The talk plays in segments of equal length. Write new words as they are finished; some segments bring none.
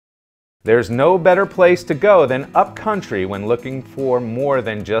There's no better place to go than upcountry when looking for more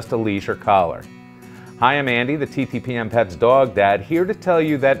than just a leash or collar. Hi, I'm Andy, the TTPM Pets Dog Dad, here to tell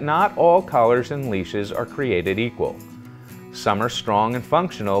you that not all collars and leashes are created equal. Some are strong and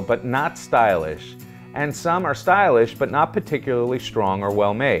functional, but not stylish. And some are stylish, but not particularly strong or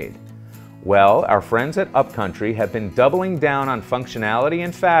well made. Well, our friends at Upcountry have been doubling down on functionality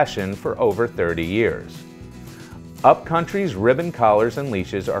and fashion for over 30 years. Upcountry's ribbon collars and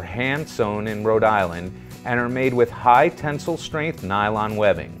leashes are hand-sewn in Rhode Island and are made with high tensile strength nylon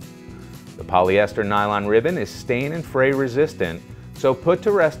webbing. The polyester nylon ribbon is stain and fray resistant, so put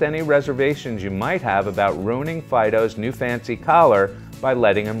to rest any reservations you might have about ruining Fido's new fancy collar by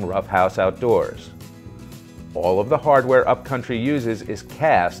letting him roughhouse outdoors. All of the hardware Upcountry uses is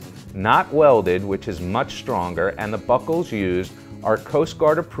cast, not welded, which is much stronger, and the buckles used are Coast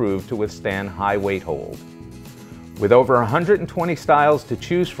Guard approved to withstand high weight hold. With over 120 styles to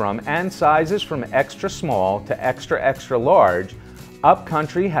choose from and sizes from extra small to extra large,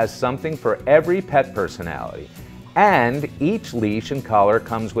 Upcountry has something for every pet personality. And each leash and collar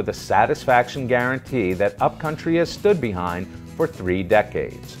comes with a satisfaction guarantee that Upcountry has stood behind for 3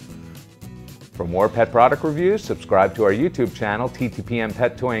 decades. For more pet product reviews, subscribe to our YouTube channel, TTPM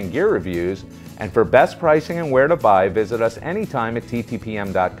Pet Toy and Gear Reviews, and for best pricing and where to buy, visit us anytime at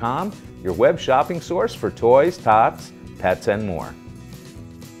ttpm.com, your web shopping source for toys, tots, pets, and more.